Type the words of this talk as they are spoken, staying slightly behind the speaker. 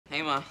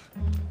Hey, Ma.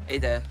 Hey,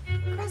 Dad.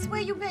 Chris,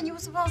 where you been? You were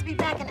supposed to be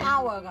back an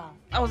hour ago.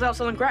 I was out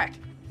selling crack.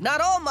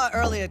 Not all my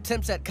early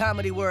attempts at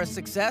comedy were a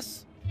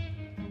success.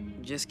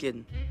 Just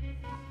kidding.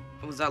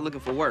 I was out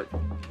looking for work.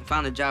 I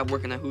found a job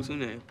working at Who's Who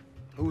Now.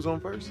 Who's on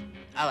first?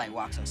 I like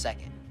Walks on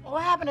second. Well,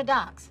 what happened to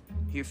Docs?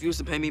 He refused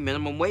to pay me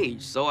minimum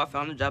wage, so I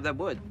found a job that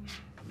would.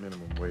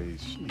 Minimum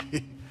wage.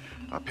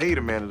 I paid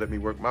a man to let me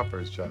work my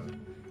first job.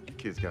 The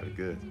kid's got it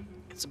good.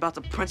 It's about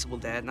the principle,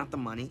 Dad, not the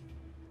money.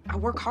 I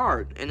work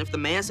hard, and if the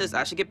man says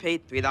I should get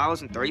paid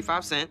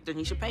 $3.35, then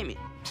he should pay me.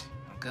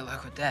 Well, good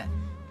luck with that.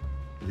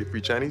 You get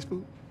free Chinese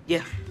food?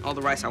 Yeah, all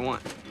the rice I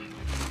want.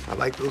 I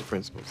like those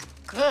principles.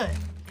 Good,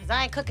 because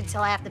I ain't cooking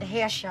till after the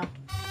hair show.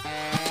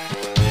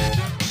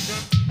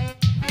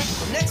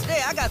 The next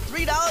day, I got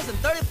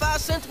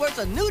 $3.35 worth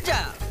of new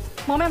job.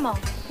 冇咩忙，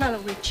那就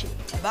Richie。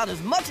 About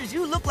as much as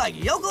you look like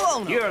Yoko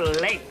Ono. You're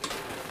late.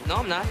 No,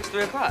 I'm not. It's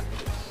 3 o'clock.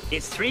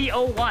 It's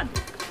 3:01.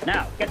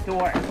 Now, get to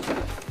work.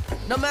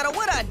 No matter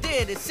what I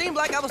did, it seemed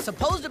like I was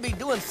supposed to be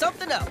doing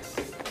something else.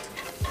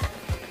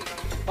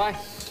 喂，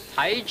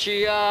睇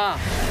住啊！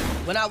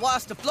 When I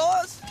washed the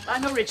floors,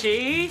 Lionel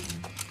Richie,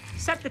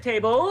 set the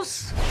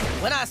tables.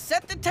 when I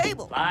set the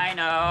table,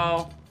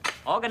 Lionel,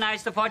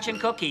 organize the fortune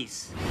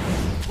cookies.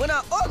 when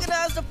I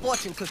organized the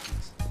fortune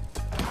cookies.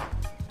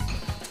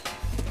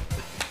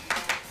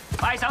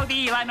 快手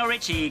啲 Lionel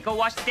Richie, go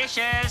wash the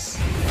dishes.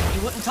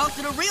 You wouldn't talk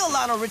to the real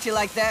Lionel Richie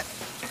like that.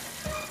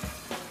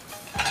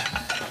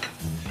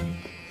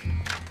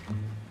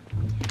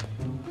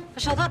 把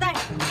手套戴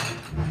上，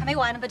还没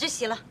完呢，把这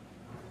洗了。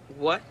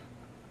 What?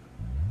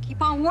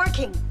 Keep on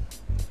working.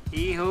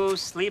 He who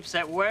sleeps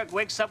at work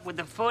wakes up with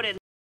the food in.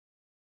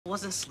 I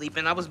wasn't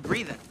sleeping. I was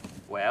breathing.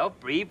 Well,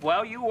 breathe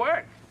while you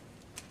work.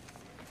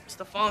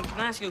 Mr. Fong, can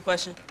I ask you a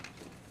question?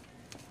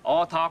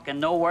 All talk and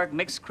no work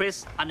makes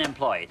Chris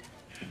unemployed.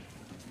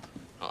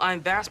 Well, I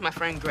embarrassed my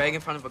friend Greg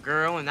in front of a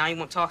girl, and now he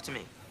won't talk to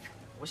me.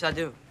 What should I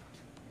do?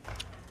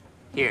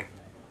 Here.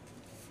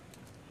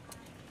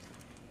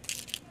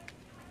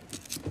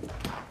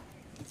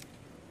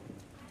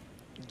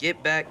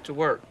 Get back to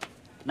work.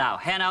 Now,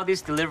 hand out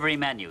these delivery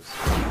menus.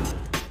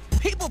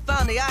 People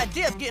found the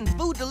idea of getting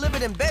food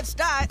delivered in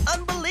Bed-Stuy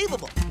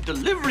unbelievable.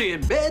 Delivery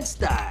in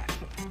Bed-Stuy.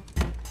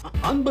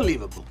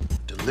 Unbelievable.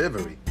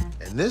 Delivery?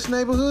 In this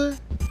neighborhood?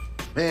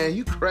 Man,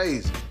 you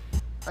crazy.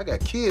 I got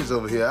kids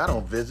over here I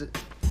don't visit.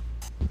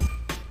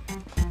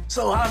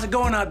 So how's it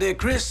going out there,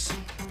 Chris?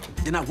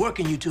 They're not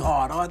working you too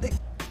hard, are they?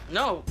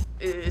 No,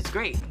 it's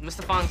great.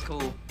 Mr. Fong's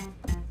cool.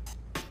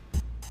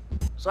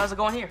 So how's it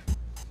going here?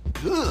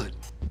 Good.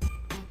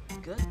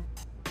 Good.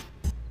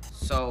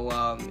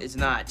 So, it's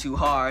not too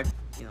hard,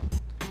 you know,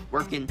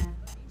 working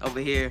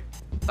over here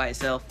by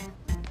yourself.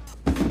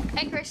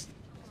 Hey, Chris.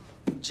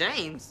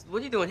 James,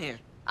 what are you doing here?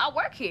 I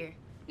work here.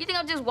 You think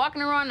I'm just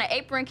walking around the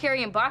apron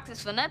carrying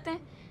boxes for nothing?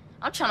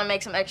 I'm trying to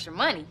make some extra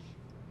money.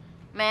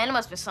 Man, there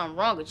must be something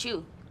wrong with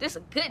you. This is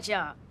a good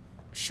job.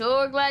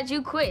 Sure glad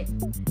you quit.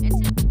 And